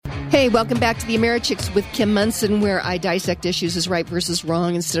Hey, welcome back to the Americhicks with Kim Munson, where I dissect issues as right versus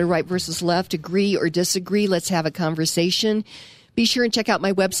wrong instead of right versus left. Agree or disagree, let's have a conversation. Be sure and check out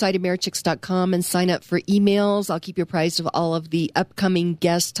my website, Americhicks.com, and sign up for emails. I'll keep you apprised of all of the upcoming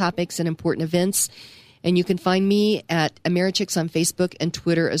guest topics and important events. And you can find me at Americhicks on Facebook and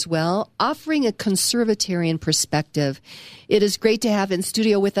Twitter as well, offering a conservatarian perspective. It is great to have in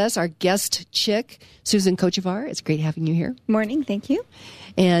studio with us our guest chick, Susan Kochevar. It's great having you here. Morning, thank you.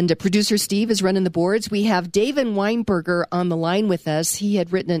 And producer Steve is running the boards. We have David Weinberger on the line with us. He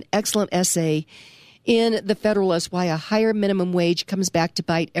had written an excellent essay in The Federalist, Why a Higher Minimum Wage Comes Back to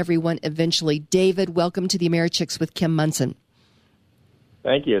Bite Everyone Eventually. David, welcome to the Americhicks with Kim Munson.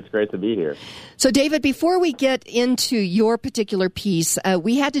 Thank you. It's great to be here. So, David, before we get into your particular piece,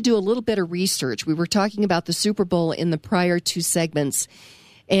 we had to do a little bit of research. We were talking about the Super Bowl in the prior two segments.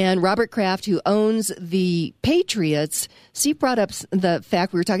 And Robert Kraft, who owns the Patriots, Steve brought up the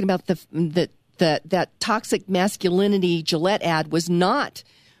fact we were talking about that toxic masculinity Gillette ad was not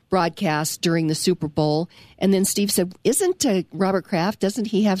broadcast during the Super Bowl. And then Steve said, isn't Robert Kraft, doesn't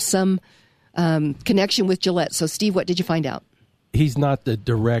he have some connection with Gillette? So, Steve, what did you find out? He's not the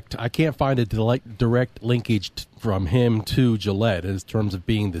direct. I can't find a direct linkage from him to Gillette in terms of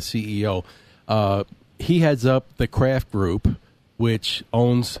being the CEO. He heads up the Kraft Group, which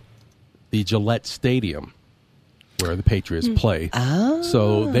owns the Gillette Stadium where the Patriots play. Oh.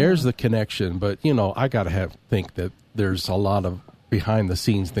 So there's the connection. But, you know, I got to think that there's a lot of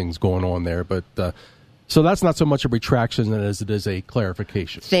behind-the-scenes things going on there. But so that's not so much a retraction as it is a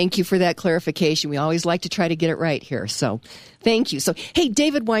clarification. Thank you for that clarification. We always like to try to get it right here. So thank you. So, hey,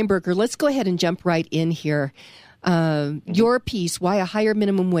 David Weinberger, let's go ahead and jump right in here. Your piece, Why a Higher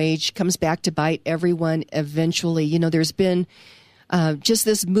Minimum Wage Comes Back to Bite Everyone Eventually. You know, there's been just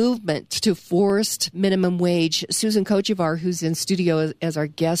this movement to forced minimum wage. Susan Kochevar, who's in studio as our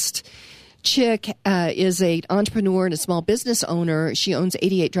guest chick, is an entrepreneur and a small business owner. She owns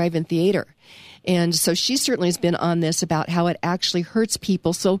 88 Drive-In Theater. And so she certainly has been on this about how it actually hurts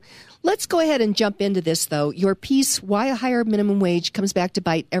people. So let's go ahead and jump into this, though. Your piece, Why a Higher Minimum Wage Comes Back to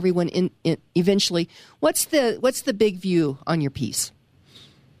Bite Everyone Eventually. What's the big view on your piece?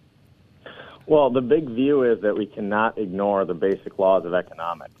 Well, the big view is that we cannot ignore the basic laws of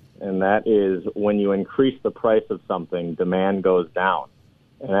economics. And that is when you increase the price of something, demand goes down.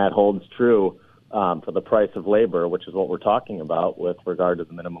 And that holds true for the price of labor, which is what we're talking about with regard to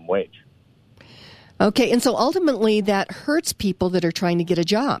the minimum wage. Okay, and so ultimately that hurts people that are trying to get a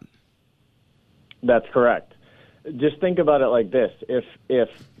job. That's correct. Just think about it like this. If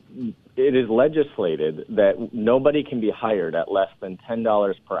it is legislated that nobody can be hired at less than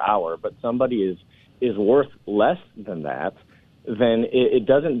 $10 per hour, but somebody is worth less than that, then it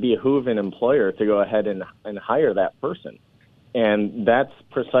doesn't behoove an employer to go ahead and hire that person. And that's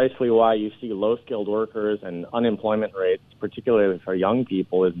precisely why you see low-skilled workers and unemployment rates, particularly for young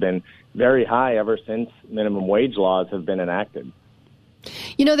people, has been very high ever since minimum wage laws have been enacted.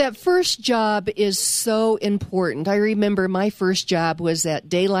 You know, that first job is so important. I remember my first job was at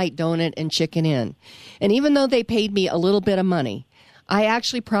Daylight Donut and Chicken Inn. And even though they paid me a little bit of money, I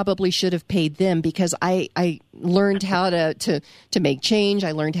actually probably should have paid them because I learned how to make change.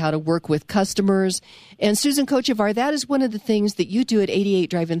 I learned how to work with customers. And Susan Kochevar, that is one of the things that you do at 88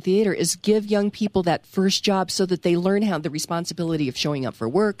 Drive-In Theater is give young people that first job so that they learn how the responsibility of showing up for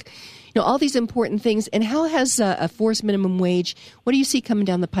work, you know, all these important things. And how has a forced minimum wage, what do you see coming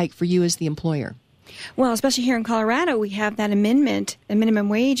down the pike for you as the employer? Well, especially here in Colorado, we have that amendment, a minimum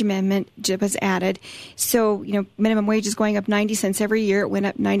wage amendment was added. So, you know, minimum wage is going up 90 cents every year. It went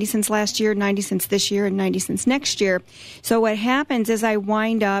up 90 cents last year, 90 cents this year, and 90 cents next year. So what happens is I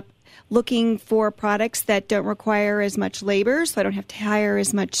wind up looking for products that don't require as much labor, so I don't have to hire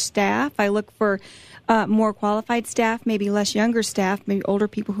as much staff. I look for more qualified staff, maybe less younger staff, maybe older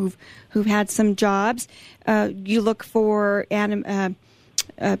people who've had some jobs. You look for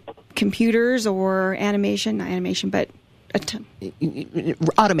computers or automation,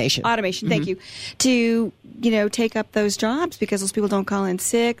 thank you, to, you know, take up those jobs because those people don't call in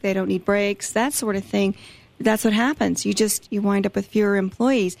sick, they don't need breaks, that sort of thing. That's what happens. You wind up with fewer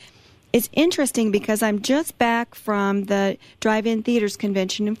employees. It's interesting because I'm just back from the Drive-In Theaters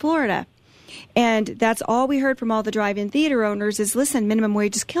Convention in Florida. And that's all we heard from all the drive-in theater owners is, listen, minimum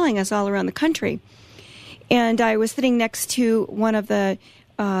wage is killing us all around the country. And I was sitting next to one of the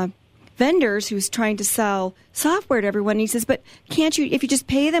vendors who's trying to sell software to everyone. And he says, but can't you, if you just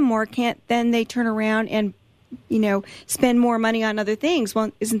pay them more, can't then they turn around and, you know, spend more money on other things?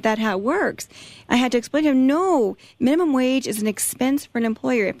 Well, isn't that how it works? I had to explain to him, no, minimum wage is an expense for an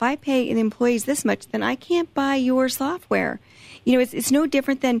employer. If I pay the employees this much, then I can't buy your software. It's no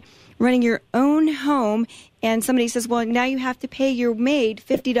different than running your own home and somebody says, well, now you have to pay your maid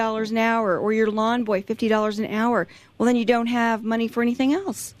 $50 an hour or your lawn boy $50 an hour. Well, then you don't have money for anything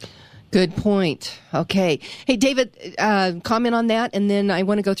else. Good point. Okay. Hey, David, comment on that, and then I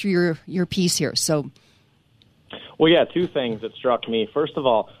want to go through your piece here. So, well, yeah, two things that struck me. First of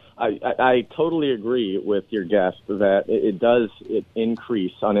all, I totally agree with your guest that it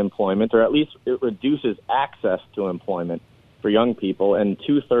increase unemployment, or at least it reduces access to employment for young people, and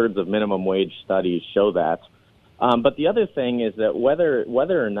 2/3 of minimum wage studies show that. But the other thing is that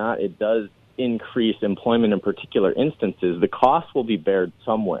whether or not it does increase employment in particular instances, the cost will be bared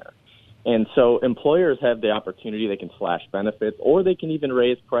somewhere. And so employers have the opportunity, they can slash benefits, or they can even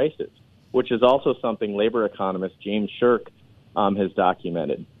raise prices, which is also something labor economist James Shirk has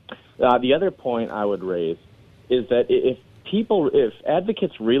documented. The other point I would raise is that if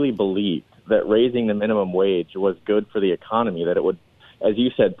advocates really believed that raising the minimum wage was good for the economy, that it would, as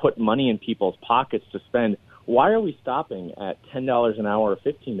you said, put money in people's pockets to spend, why are we stopping at $10 an hour or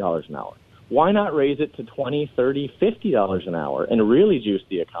 $15 an hour? Why not raise it to $20, $30, $50 an hour and really juice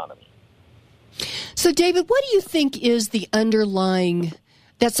the economy? So, David, what do you think is the underlying?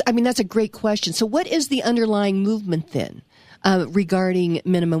 That's a great question. So, what is the underlying movement then regarding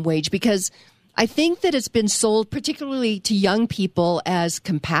minimum wage? Because I think that it's been sold, particularly to young people, as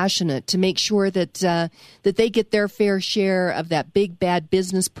compassionate, to make sure that that they get their fair share of that big bad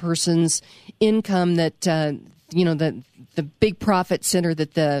business person's income. That the big profit center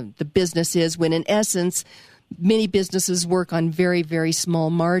that the business is. When in essence, many businesses work on very, very small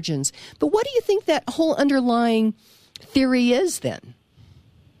margins. But what do you think that whole underlying theory is then?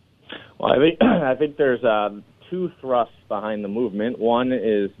 Well, I think there's two thrusts behind the movement. One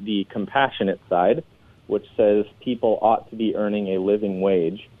is the compassionate side, which says people ought to be earning a living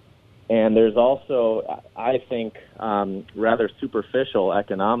wage. And there's also, I think, rather superficial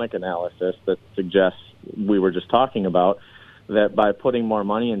economic analysis that suggests, we were just talking about, that by putting more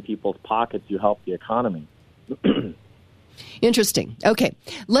money in people's pockets, you help the economy. Interesting. Okay,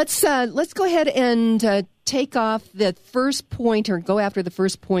 let's go ahead and take off the first point, or go after the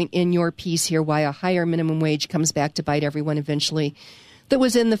first point in your piece here, why a higher minimum wage comes back to bite everyone eventually. That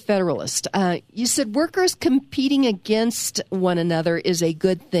was in the Federalist. You said workers competing against one another is a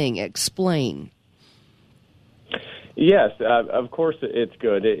good thing. Explain. Yes, of course it's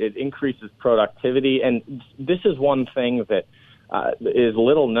good. It increases productivity, and this is one thing that is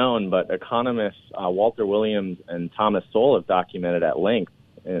little known, but economists Walter Williams and Thomas Sowell have documented at length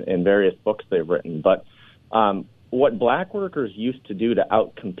in various books they've written. But what black workers used to do to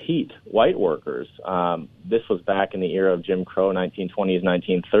outcompete white workers, this was back in the era of Jim Crow, 1920s,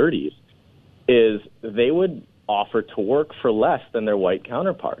 1930s, is they would offer to work for less than their white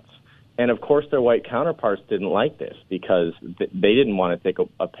counterparts. And, of course, their white counterparts didn't like this because they didn't want to take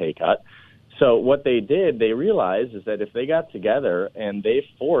a pay cut. So what they did, they realized, is that if they got together and they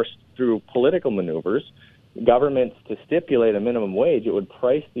forced, through political maneuvers, governments to stipulate a minimum wage, it would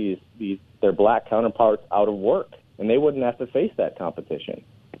price their black counterparts out of work, and they wouldn't have to face that competition.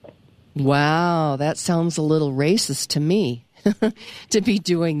 Wow, that sounds a little racist to me, to be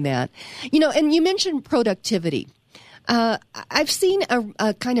doing that. And you mentioned productivity. I've seen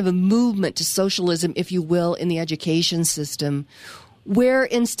a kind of a movement to socialism, if you will, in the education system, where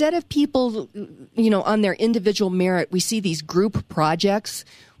instead of people, on their individual merit, we see these group projects,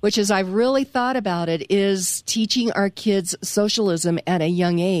 which, as I've really thought about it, is teaching our kids socialism at a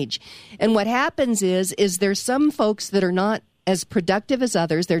young age. And what happens is there's some folks that are not as productive as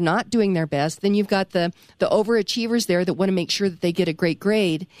others. They're not doing their best. Then you've got the overachievers there that want to make sure that they get a great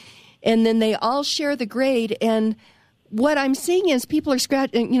grade. And then they all share the grade. And what I'm seeing is people are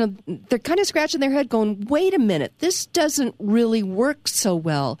they're kind of scratching their head going, wait a minute, this doesn't really work so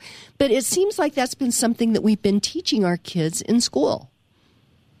well. But it seems like that's been something that we've been teaching our kids in school.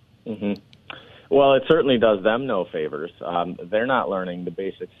 Mm-hmm. Well, it certainly does them no favors. They're not learning the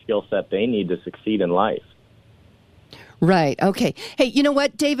basic skill set they need to succeed in life. Right. Okay. Hey, you know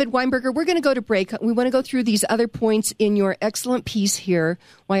what, David Weinberger, we're going to go to break. We want to go through these other points in your excellent piece here,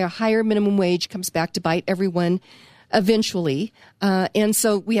 why a higher minimum wage comes back to bite everyone eventually. And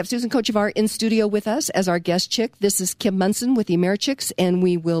so we have Susan Kochevar in studio with us as our guest chick. This is Kim Munson with the Americhicks, and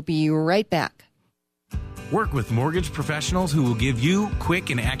we will be right back. Work with mortgage professionals who will give you quick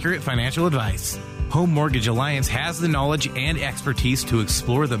and accurate financial advice. Home Mortgage Alliance has the knowledge and expertise to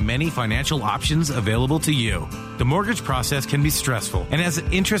explore the many financial options available to you. The mortgage process can be stressful, and as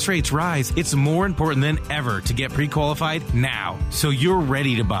interest rates rise, it's more important than ever to get pre-qualified now, so you're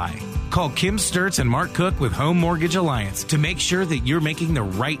ready to buy. Call Kim Sturtz and Mark Cook with Home Mortgage Alliance to make sure that you're making the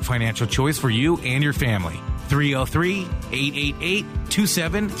right financial choice for you and your family.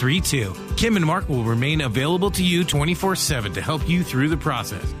 303-888-2732. Kim and Mark will remain available to you 24/7 to help you through the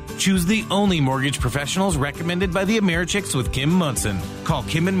process. Choose the only mortgage professionals recommended by the Americhicks with Kim Munson. Call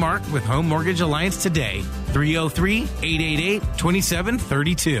Kim and Mark with Home Mortgage Alliance today.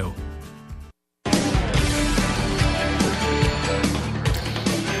 303-888-2732.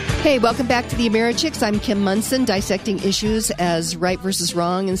 Hey, welcome back to the Americhicks. I'm Kim Munson, dissecting issues as right versus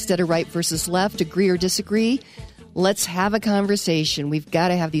wrong instead of right versus left, agree or disagree. Let's have a conversation. We've got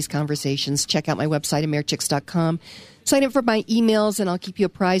to have these conversations. Check out my website, americhicks.com. Sign up for my emails, and I'll keep you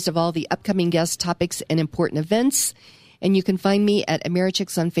apprised of all the upcoming guest topics and important events. And you can find me at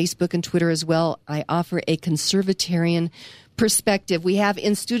Americhicks on Facebook and Twitter as well. I offer a conservatarian perspective. We have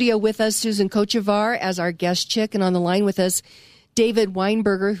in studio with us Susan Kochevar as our guest chick, and on the line with us, David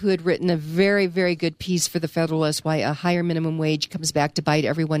Weinberger, who had written a very, very good piece for the Federalist, Why a Higher Minimum Wage Comes Back to Bite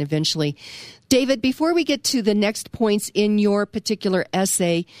Everyone Eventually. David, before we get to the next points in your particular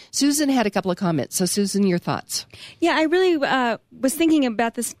essay, Susan had a couple of comments. So, Susan, your thoughts. Yeah, I really was thinking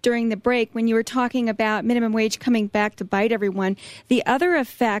about this during the break when you were talking about minimum wage coming back to bite everyone. The other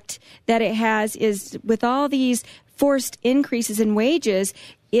effect that it has is with all these forced increases in wages,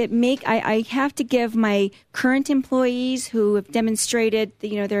 I have to give my current employees who have demonstrated,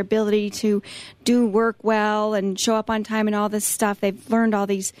 their ability to do work well and show up on time and all this stuff. They've learned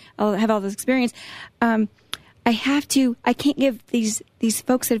have all this experience. I can't give these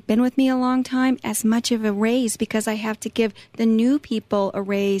folks that have been with me a long time as much of a raise because I have to give the new people a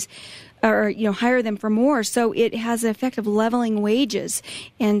raise or, hire them for more. So it has an effect of leveling wages.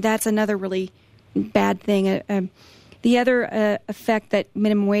 And that's another really bad thing. The other effect that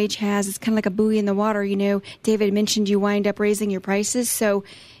minimum wage has is kind of like a buoy in the water. David mentioned you wind up raising your prices. So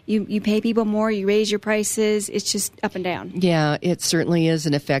you pay people more, you raise your prices. It's just up and down. Yeah, it certainly is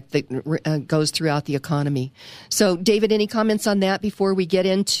an effect that goes throughout the economy. So, David, any comments on that before we get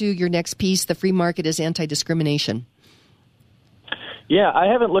into your next piece, The Free Market is Anti-Discrimination? Yeah, I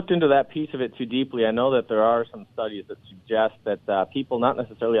haven't looked into that piece of it too deeply. I know that there are some studies that suggest that people not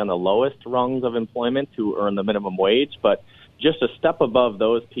necessarily on the lowest rungs of employment who earn the minimum wage, but just a step above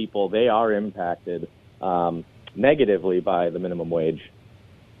those people, they are impacted negatively by the minimum wage.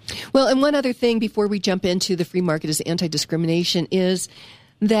 Well, and one other thing before we jump into The Free Market is Anti-Discrimination is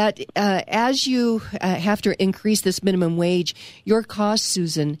that as you have to increase this minimum wage, your cost,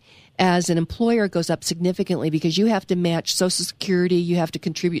 Susan, as an employer goes up significantly because you have to match Social Security, you have to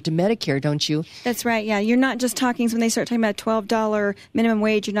contribute to Medicare, don't you? That's right, yeah. You're not just talking, so when they start talking about $12 minimum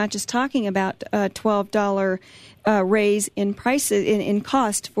wage, you're not just talking about a $12 raise in prices, in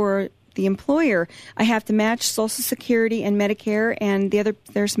cost for the employer. I have to match Social Security and Medicare, and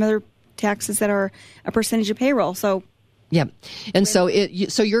there's some other taxes that are a percentage of payroll, so... Yeah, and so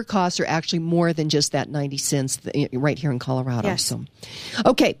your costs are actually more than just that 90 cents right here in Colorado. Yes. So,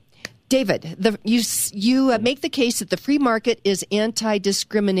 okay. David, you make the case that the free market is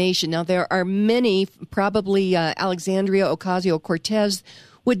anti-discrimination. Now, there are many, probably Alexandria Ocasio-Cortez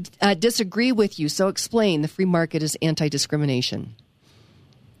would disagree with you. So explain the free market is anti-discrimination.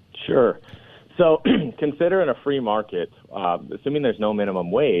 Sure. So consider in a free market, assuming there's no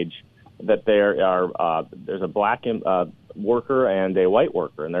minimum wage, that there's a black worker and a white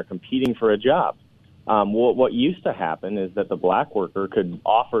worker, and they're competing for a job. What used to happen is that the black worker could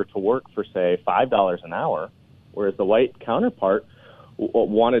offer to work for, say, $5 an hour, whereas the white counterpart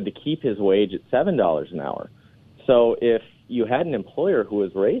wanted to keep his wage at $7 an hour. So if you had an employer who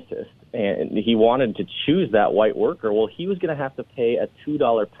was racist and he wanted to choose that white worker, well, he was going to have to pay a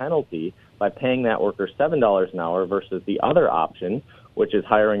 $2 penalty by paying that worker $7 an hour versus the other option, which is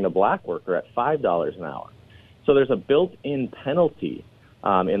hiring the black worker at $5 an hour. So there's a built-in penalty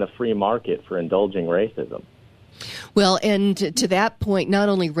in the free market for indulging racism. Well, and to that point, not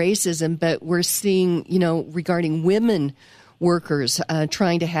only racism, but we're seeing, regarding women workers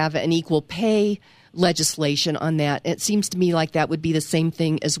trying to have an equal pay legislation on that. It seems to me like that would be the same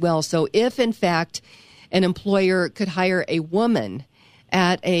thing as well. So if, in fact, an employer could hire a woman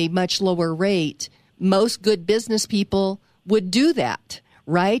at a much lower rate, most good business people would do that,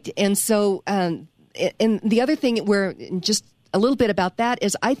 right? And so, and the other thing where just a little bit about that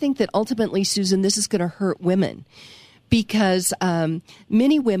is I think that ultimately, Susan, this is going to hurt women because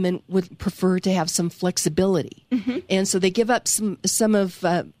many women would prefer to have some flexibility. Mm-hmm. And so they give up some of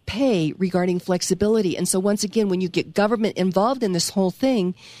pay regarding flexibility. And so once again, when you get government involved in this whole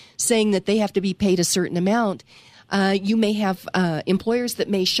thing, saying that they have to be paid a certain amount, you may have employers that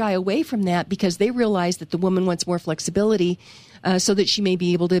may shy away from that because they realize that the woman wants more flexibility so that she may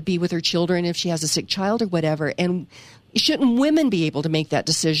be able to be with her children if she has a sick child or whatever. And Shouldn't women be able to make that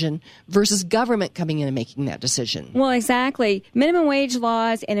decision versus government coming in and making that decision? Well, exactly. Minimum wage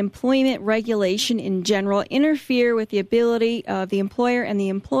laws and employment regulation in general interfere with the ability of the employer and the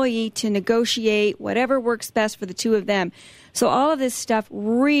employee to negotiate whatever works best for the two of them. So all of this stuff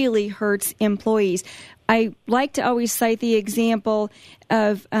really hurts employees. I like to always cite the example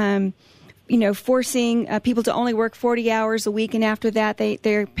of forcing people to only work 40 hours a week, and after that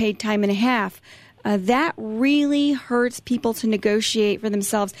they're paid time and a half. That really hurts people to negotiate for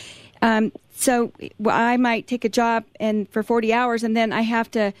themselves. So I might take a job for 40 hours, and then I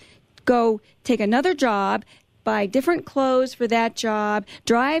have to go take another job, buy different clothes for that job,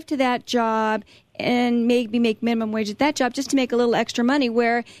 drive to that job, and maybe make minimum wage at that job just to make a little extra money,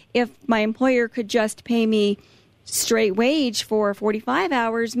 where if my employer could just pay me straight wage for 45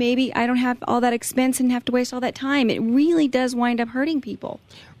 hours, maybe I don't have all that expense and have to waste all that time. It really does wind up hurting people.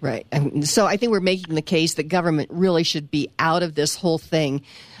 Right. And so I think we're making the case that government really should be out of this whole thing.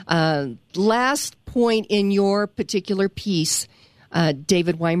 Last point in your particular piece,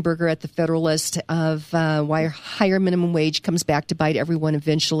 David Weinberger at the Federalist, of why higher minimum wage comes back to bite everyone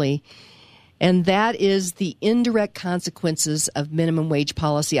eventually. And that is the indirect consequences of minimum wage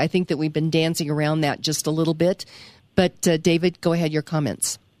policy. I think that we've been dancing around that just a little bit. But, David, go ahead, your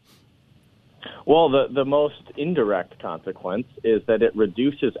comments. Well, the most indirect consequence is that it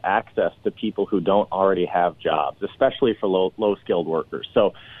reduces access to people who don't already have jobs, especially for low-skilled workers.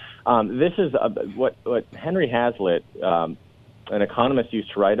 So this is what Henry Hazlitt, an economist,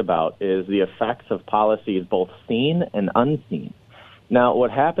 used to write about, is the effects of policies both seen and unseen. Now,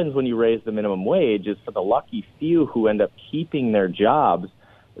 what happens when you raise the minimum wage is for the lucky few who end up keeping their jobs,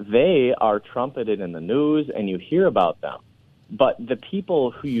 they are trumpeted in the news and you hear about them. But the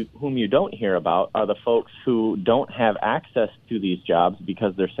people whom you don't hear about are the folks who don't have access to these jobs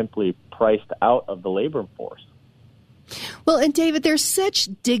because they're simply priced out of the labor force. Well, and David, there's such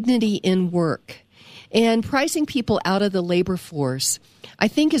dignity in work. And pricing people out of the labor force, I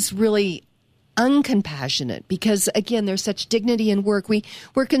think, is really uncompassionate because, again, there's such dignity in work.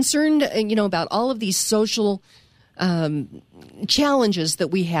 We're concerned, about all of these social challenges that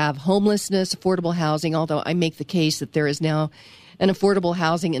we have, homelessness, affordable housing, although I make the case that there is now an affordable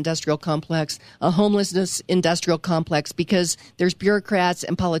housing industrial complex, a homelessness industrial complex, because there's bureaucrats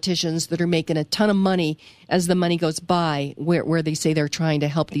and politicians that are making a ton of money as the money goes by, where they say they're trying to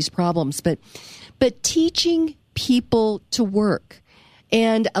help these problems. But teaching people to work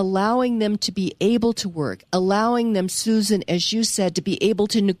and allowing them to be able to work, allowing them, Susan, as you said, to be able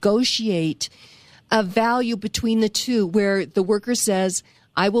to negotiate a value between the two, where the worker says,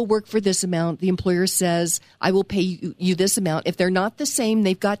 I will work for this amount. The employer says, I will pay you this amount. If they're not the same,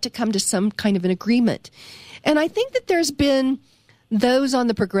 they've got to come to some kind of an agreement. And I think that there's been those on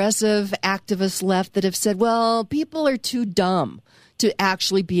the progressive activist left that have said, well, people are too dumb to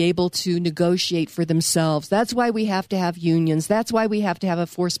actually be able to negotiate for themselves. That's why we have to have unions. That's why we have to have a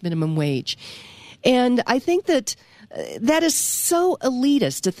forced minimum wage. And I think that that is so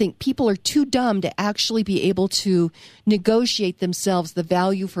elitist to think people are too dumb to actually be able to negotiate themselves the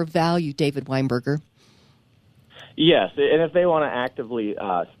value for value, David Weinberger. Yes, and if they want to actively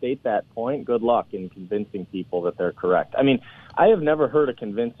state that point, good luck in convincing people that they're correct. I mean, I have never heard a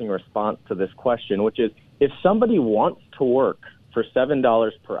convincing response to this question, which is if somebody wants to work for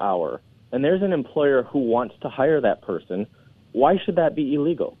 $7 per hour and there's an employer who wants to hire that person, why should that be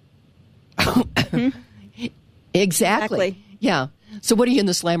illegal? Exactly. Yeah. So what are you in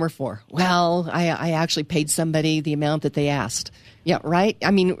the slammer for? Well, I actually paid somebody the amount that they asked. Yeah, right?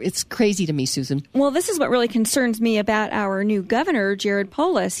 I mean, it's crazy to me, Susan. Well, this is what really concerns me about our new governor, Jared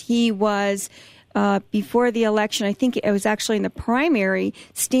Polis. He was, before the election, I think it was actually in the primary,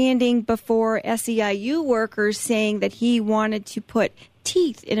 standing before SEIU workers saying that he wanted to put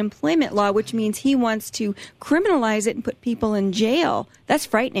teeth in employment law, which means he wants to criminalize it and put people in jail. That's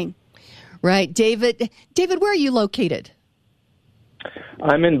frightening. Right. David, where are you located?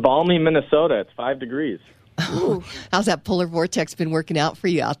 I'm in balmy Minnesota. It's 5 degrees. Oh, how's that polar vortex been working out for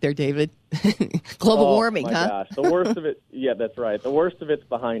you out there, David? Global warming, my gosh. The worst of it, yeah, that's right. The worst of it's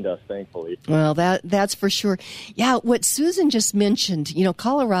behind us, thankfully. Well, that's for sure. Yeah, what Susan just mentioned,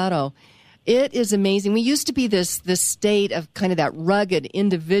 Colorado, it is amazing. We used to be this state of kind of that rugged,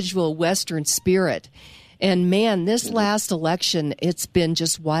 individual Western spirit. And, man, this last election, it's been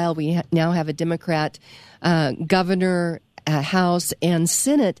just wild. We now have a Democrat governor, House, and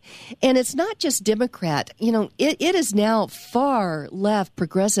Senate. And it's not just Democrat. It is now far left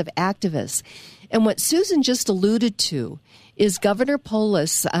progressive activists. And what Susan just alluded to is Governor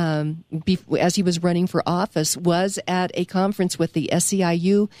Polis, as he was running for office, was at a conference with the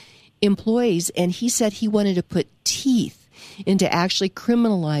SEIU employees, and he said he wanted to put teeth into actually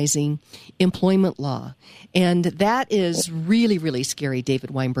criminalizing employment law. And that is really, really scary,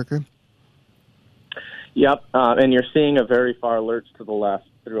 David Weinberger. Yep, and you're seeing a very far lurch to the left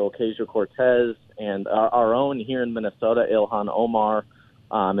through Ocasio-Cortez and our own here in Minnesota, Ilhan Omar,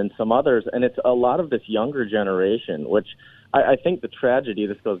 and some others. And it's a lot of this younger generation, which I think the tragedy,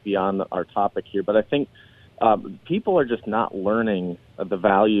 this goes beyond our topic here, but I think people are just not learning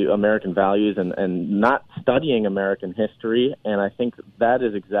American values and not studying American history. And I think that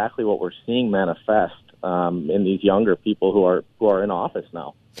is exactly what we're seeing manifest in these younger people who are in office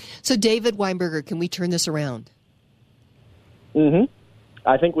now. So, David Weinberger, can we turn this around? Mm-hmm.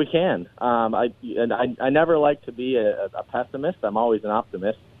 I think we can. I never like to be a pessimist. I'm always an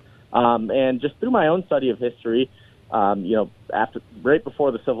optimist. And just through my own study of history, right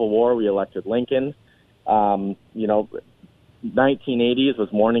before the Civil War, we elected Lincoln. 1980s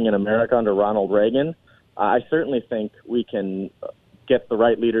was morning in America under Ronald Reagan. I certainly think we can get the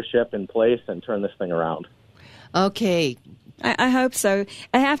right leadership in place and turn this thing around. Okay. I hope so.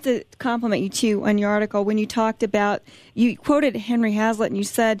 I have to compliment you, too, on your article when you talked about, you quoted Henry Hazlitt and you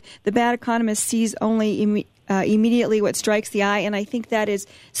said, the bad economist sees only immediately what strikes the eye. And I think that is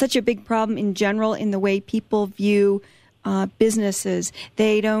such a big problem in general in the way people view businesses.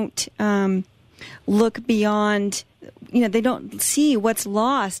 They don't look beyond, they don't see what's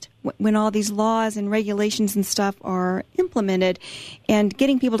lost when all these laws and regulations and stuff are implemented. And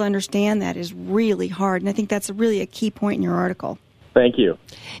getting people to understand that is really hard. And I think that's really a key point in your article. Thank you.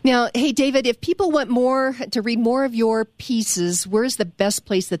 Now, hey, David, if people want to read more of your pieces, where's the best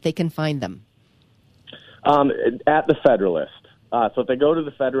place that they can find them? At the Federalist. So if they go to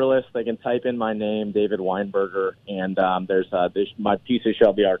the Federalist, they can type in my name, David Weinberger, and my pieces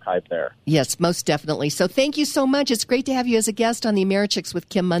shall be archived there. Yes, most definitely. So thank you so much. It's great to have you as a guest on the Americhicks with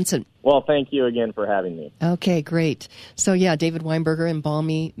Kim Munson. Well, thank you again for having me. Okay, great. So, yeah, David Weinberger in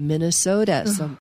balmy Minnesota. So